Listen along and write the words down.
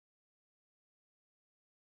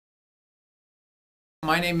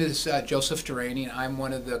My name is Joseph Dearani, and I'm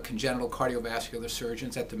one of the congenital cardiovascular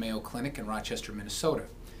surgeons at the Mayo Clinic in Rochester, Minnesota.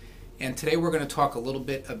 And today we're going to talk a little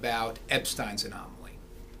bit about Ebstein's anomaly.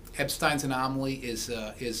 Ebstein's anomaly is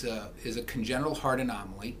a congenital heart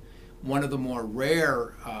anomaly, one of the more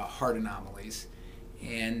rare heart anomalies.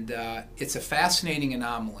 And it's a fascinating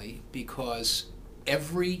anomaly because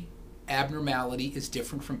every abnormality is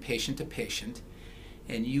different from patient to patient.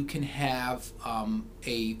 And you can have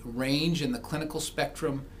a range in the clinical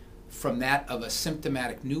spectrum from that of a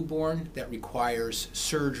symptomatic newborn that requires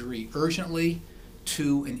surgery urgently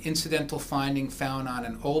to an incidental finding found on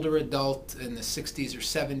an older adult in the 60s or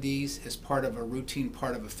 70s as part of a routine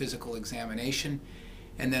part of a physical examination,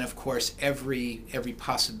 and then of course every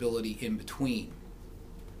possibility in between.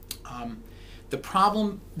 The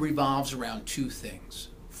problem revolves around two things.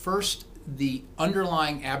 First, the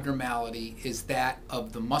underlying abnormality is that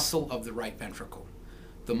of the muscle of the right ventricle.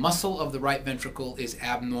 The muscle of the right ventricle is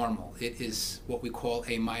abnormal. It is what we call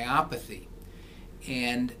a myopathy.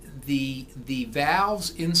 And the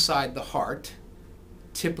valves inside the heart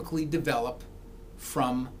typically develop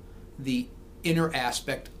from the inner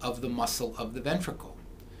aspect of the muscle of the ventricle.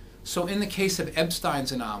 So in the case of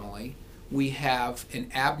Ebstein's anomaly, we have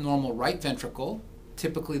an abnormal right ventricle.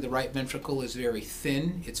 Typically, the right ventricle is very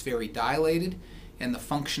thin, it's very dilated, and the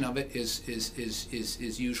function of it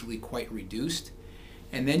is usually quite reduced.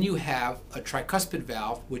 And then you have a tricuspid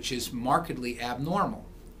valve, which is markedly abnormal.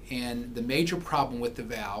 And the major problem with the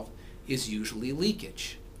valve is usually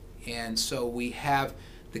leakage. And so we have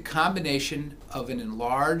the combination of an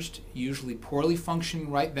enlarged, usually poorly functioning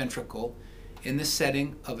right ventricle in the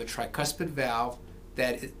setting of a tricuspid valve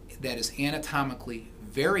that is anatomically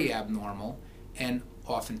very abnormal and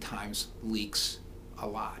oftentimes leaks a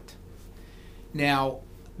lot. Now,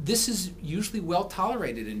 this is usually well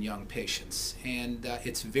tolerated in young patients, and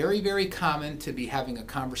it's very common to be having a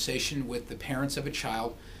conversation with the parents of a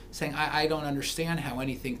child saying, I don't understand how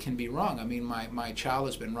anything can be wrong. I mean, my child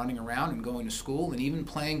has been running around and going to school and even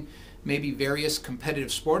playing maybe various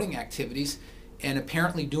competitive sporting activities and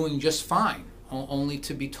apparently doing just fine, only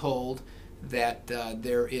to be told that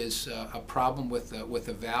there is a problem with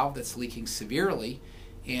a valve that's leaking severely,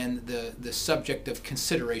 and the subject of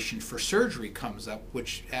consideration for surgery comes up,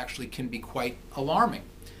 which actually can be quite alarming.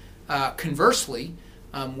 Conversely,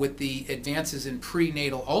 with the advances in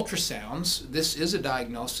prenatal ultrasounds, this is a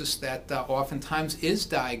diagnosis that oftentimes is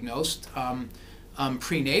diagnosed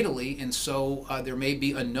prenatally, and so there may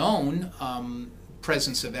be a known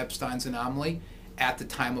presence of Ebstein's anomaly at the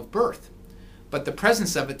time of birth. But the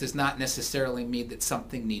presence of it does not necessarily mean that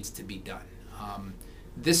something needs to be done.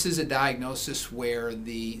 This is a diagnosis where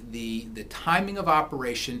the timing of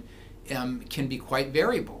operation can be quite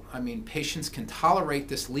variable. I mean, patients can tolerate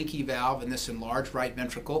this leaky valve and this enlarged right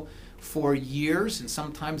ventricle for years and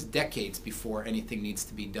sometimes decades before anything needs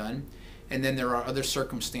to be done. And then there are other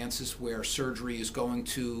circumstances where surgery is going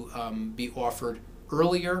to be offered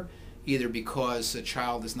earlier, either because a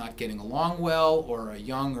child is not getting along well or a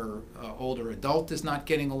young or older adult is not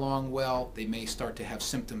getting along well. They may start to have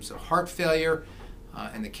symptoms of heart failure.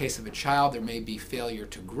 In the case of a child, there may be failure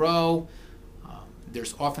to grow.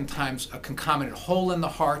 There's oftentimes a concomitant hole in the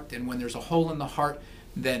heart, and when there's a hole in the heart,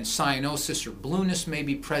 then cyanosis or blueness may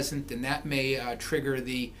be present, and that may trigger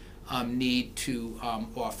the need to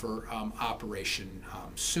offer operation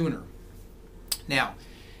sooner. Now,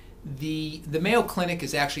 the Mayo Clinic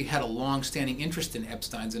has actually had a long-standing interest in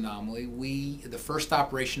Ebstein's anomaly. The first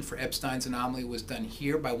operation for Ebstein's anomaly was done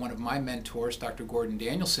here by one of my mentors, Dr. Gordon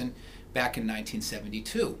Danielson, back in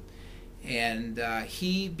 1972. And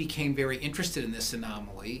he became very interested in this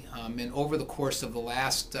anomaly. And over the course of the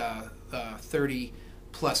last 30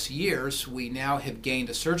 plus years, we now have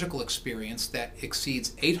gained a surgical experience that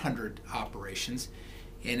exceeds 800 operations.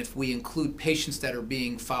 And if we include patients that are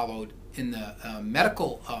being followed in the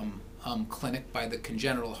medical clinic by the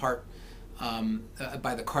congenital heart,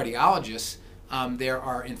 by the cardiologists, there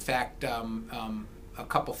are in fact a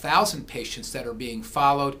couple thousand patients that are being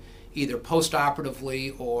followed either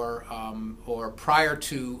post-operatively or prior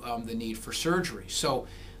to the need for surgery. So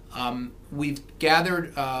we've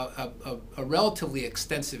gathered a relatively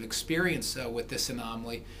extensive experience with this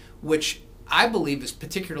anomaly, which I believe is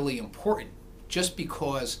particularly important just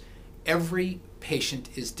because every patient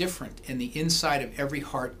is different and the inside of every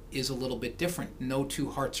heart is a little bit different. No two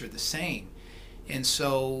hearts are the same. And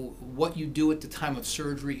so what you do at the time of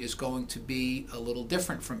surgery is going to be a little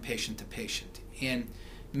different from patient to patient. And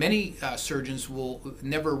many surgeons will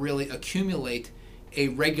never really accumulate a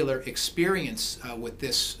regular experience with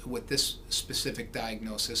this specific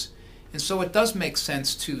diagnosis. And so it does make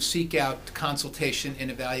sense to seek out consultation and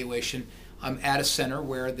evaluation at a center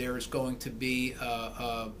where there's going to be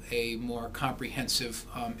a more comprehensive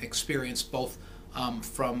experience, both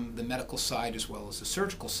from the medical side as well as the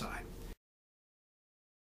surgical side.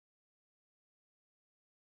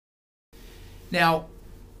 Now,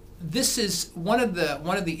 this is one of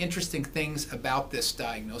the interesting things about this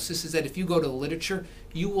diagnosis is that if you go to the literature,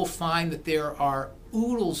 you will find that there are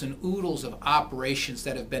oodles and oodles of operations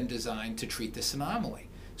that have been designed to treat this anomaly.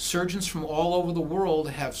 Surgeons from all over the world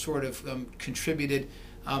have sort of contributed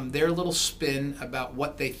their little spin about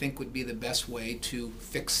what they think would be the best way to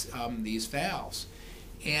fix these valves.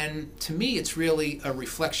 And to me, it's really a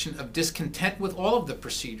reflection of discontent with all of the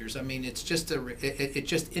procedures. I mean, it's just it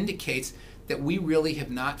just indicates that we really have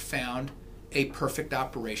not found a perfect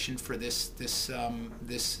operation for this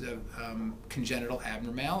congenital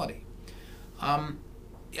abnormality.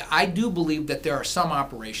 I do believe that there are some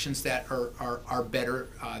operations that are better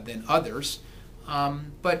than others,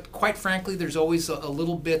 but quite frankly, there's always a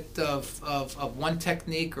little bit of one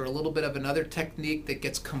technique or a little bit of another technique that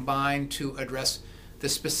gets combined to address the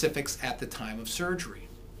specifics at the time of surgery.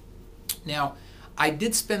 Now, I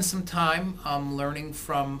did spend some time learning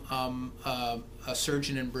from a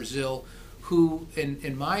surgeon in Brazil who,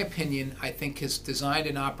 in my opinion, I think has designed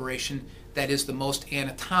an operation that is the most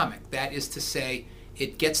anatomic. That is to say,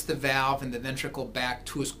 it gets the valve and the ventricle back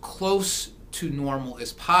to as close to normal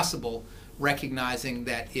as possible, recognizing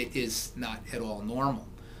that it is not at all normal.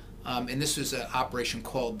 And this is an operation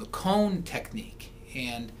called the cone technique.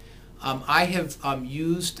 And I have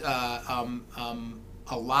used a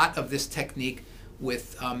lot of this technique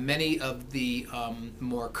with many of the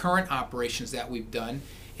more current operations that we've done,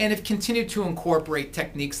 and have continued to incorporate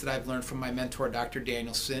techniques that I've learned from my mentor, Dr.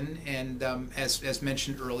 Danielson. And as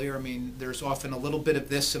mentioned earlier, I mean, there's often a little bit of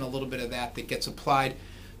this and a little bit of that that gets applied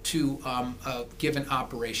to a given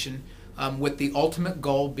operation, with the ultimate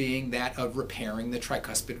goal being that of repairing the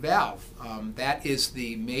tricuspid valve. That is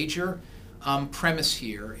the major premise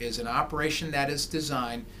here, is an operation that is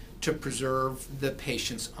designed to preserve the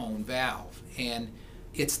patient's own valve. And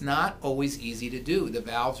it's not always easy to do. The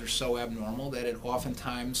valves are so abnormal that it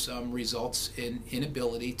oftentimes results in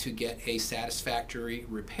inability to get a satisfactory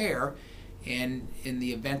repair. And in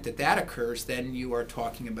the event that that occurs, then you are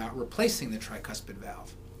talking about replacing the tricuspid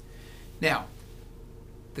valve. Now,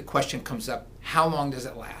 the question comes up, how long does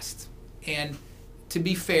it last? And to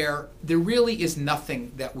be fair, there really is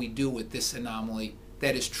nothing that we do with this anomaly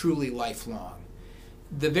that is truly lifelong.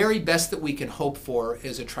 The very best that we can hope for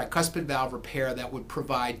is a tricuspid valve repair that would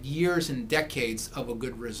provide years and decades of a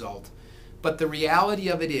good result. But the reality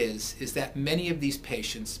of it is that many of these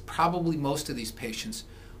patients, probably most of these patients,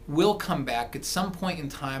 will come back at some point in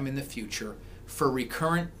time in the future for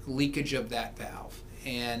recurrent leakage of that valve.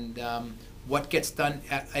 And what gets done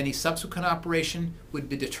at any subsequent operation would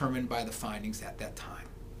be determined by the findings at that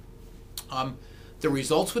time. The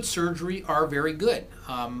results with surgery are very good.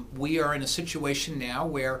 We are in a situation now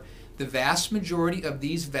where the vast majority of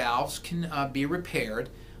these valves can be repaired,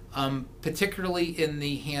 particularly in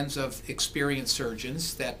the hands of experienced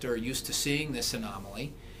surgeons that are used to seeing this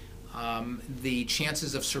anomaly. The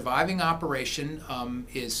chances of surviving operation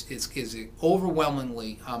is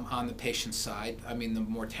overwhelmingly on the patient's side. I mean, the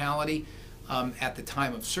mortality at the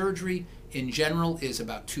time of surgery in general is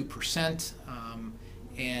about 2%.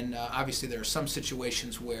 And obviously there are some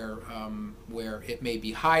situations where it may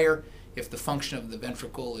be higher if the function of the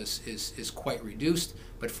ventricle is quite reduced.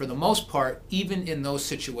 But for the most part, even in those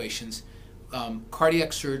situations,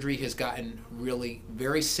 cardiac surgery has gotten really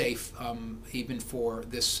very safe, even for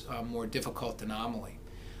this more difficult anomaly.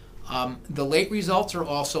 The late results are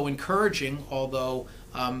also encouraging, although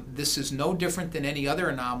this is no different than any other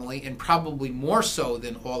anomaly, and probably more so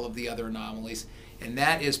than all of the other anomalies, and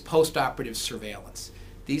that is postoperative surveillance.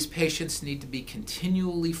 These patients need to be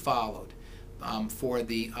continually followed for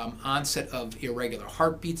the onset of irregular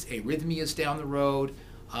heartbeats, arrhythmias down the road,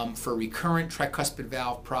 for recurrent tricuspid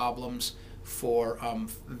valve problems, for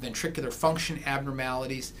ventricular function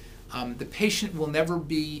abnormalities. The patient will never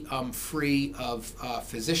be free of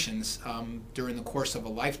physicians during the course of a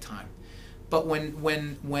lifetime. But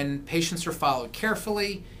when patients are followed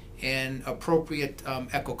carefully and appropriate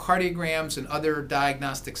echocardiograms and other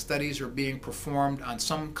diagnostic studies are being performed on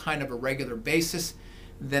some kind of a regular basis,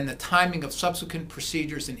 then the timing of subsequent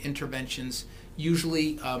procedures and interventions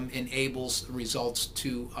usually enables results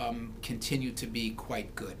to continue to be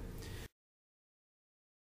quite good.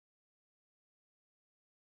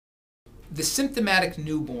 The symptomatic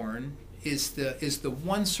newborn is the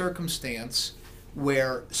one circumstance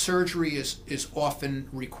where surgery is often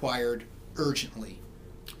required urgently.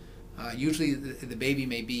 Usually the baby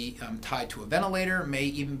may be tied to a ventilator, may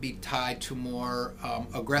even be tied to more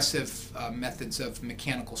aggressive methods of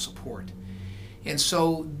mechanical support. And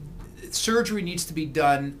so surgery needs to be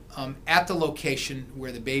done at the location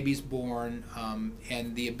where the baby's born,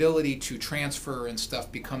 and the ability to transfer and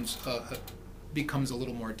stuff becomes a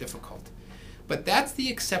little more difficult. But that's the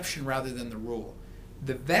exception rather than the rule.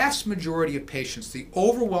 The vast majority of patients, the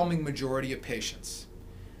overwhelming majority of patients,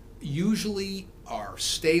 usually are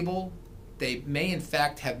stable. They may in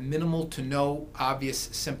fact have minimal to no obvious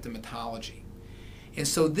symptomatology. And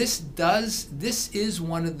so this is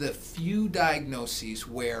one of the few diagnoses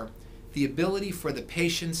where the ability for the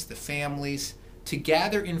patients, the families, to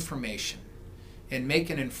gather information and make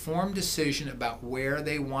an informed decision about where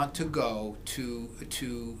they want to go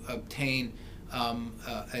to obtain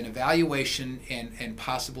an evaluation and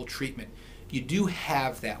possible treatment. You do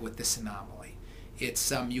have that with this anomaly.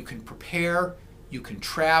 It's you can prepare, you can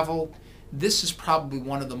travel. This is probably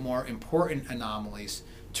one of the more important anomalies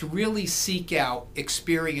to really seek out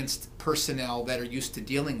experienced personnel that are used to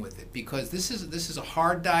dealing with it, because this is a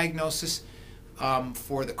hard diagnosis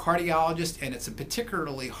for the cardiologist, and it's a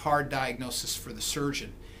particularly hard diagnosis for the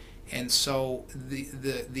surgeon. And so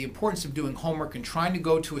the importance of doing homework and trying to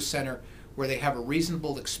go to a center where they have a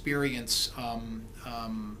reasonable experience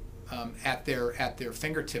at their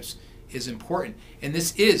fingertips is important. And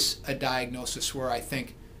this is a diagnosis where I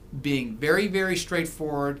think being very, very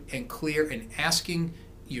straightforward and clear and asking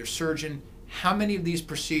your surgeon how many of these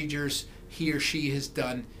procedures he or she has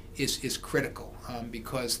done is critical,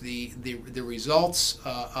 because the results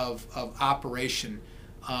of operation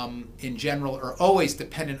in general are always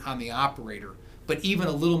dependent on the operator, but even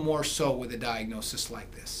a little more so with a diagnosis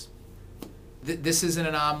like this. This is an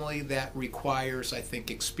anomaly that requires, I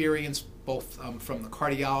think, experience both from the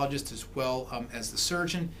cardiologist as well as the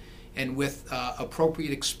surgeon. And with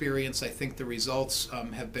appropriate experience, I think the results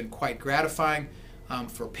have been quite gratifying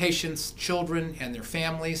for patients, children, and their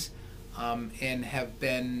families, and have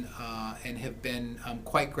been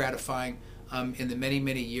quite gratifying in the many,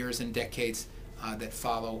 many years and decades that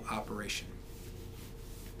follow operation.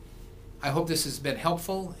 I hope this has been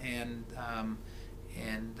helpful, and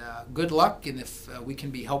good luck. And if we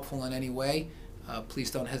can be helpful in any way, please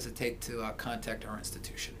don't hesitate to contact our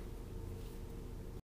institution.